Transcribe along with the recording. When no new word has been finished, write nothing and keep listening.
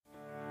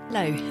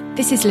Hello,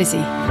 this is Lizzie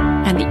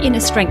and the Inner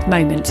Strength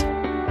Moment.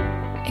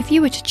 If you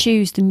were to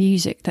choose the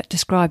music that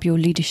describe your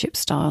leadership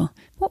style,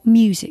 what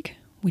music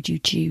would you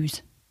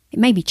choose? It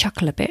made me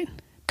chuckle a bit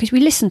because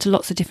we listen to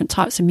lots of different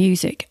types of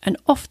music and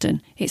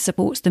often it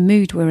supports the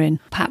mood we're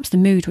in, perhaps the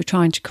mood we're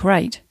trying to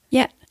create.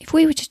 Yet, if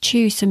we were to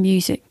choose some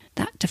music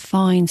that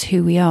defines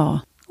who we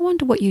are, I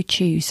wonder what you'd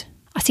choose.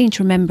 I seem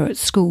to remember at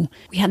school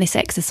we had this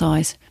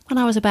exercise when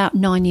I was about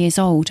 9 years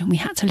old and we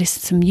had to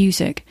listen to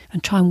music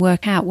and try and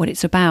work out what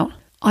it's about.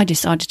 I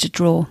decided to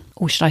draw,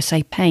 or should I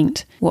say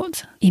paint,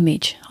 what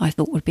image I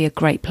thought would be a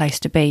great place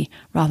to be,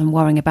 rather than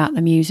worrying about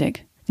the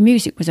music. The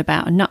music was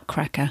about a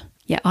nutcracker,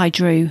 yet I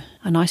drew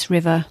a nice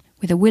river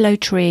with a willow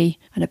tree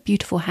and a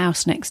beautiful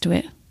house next to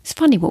it. It's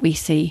funny what we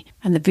see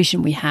and the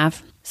vision we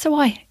have. So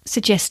I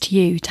suggest to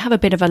you to have a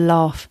bit of a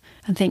laugh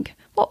and think,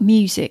 what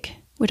music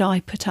would I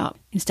put up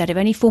instead of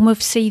any form of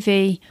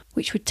CV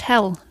which would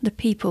tell the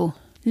people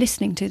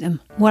listening to them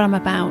what I'm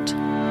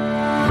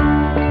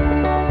about?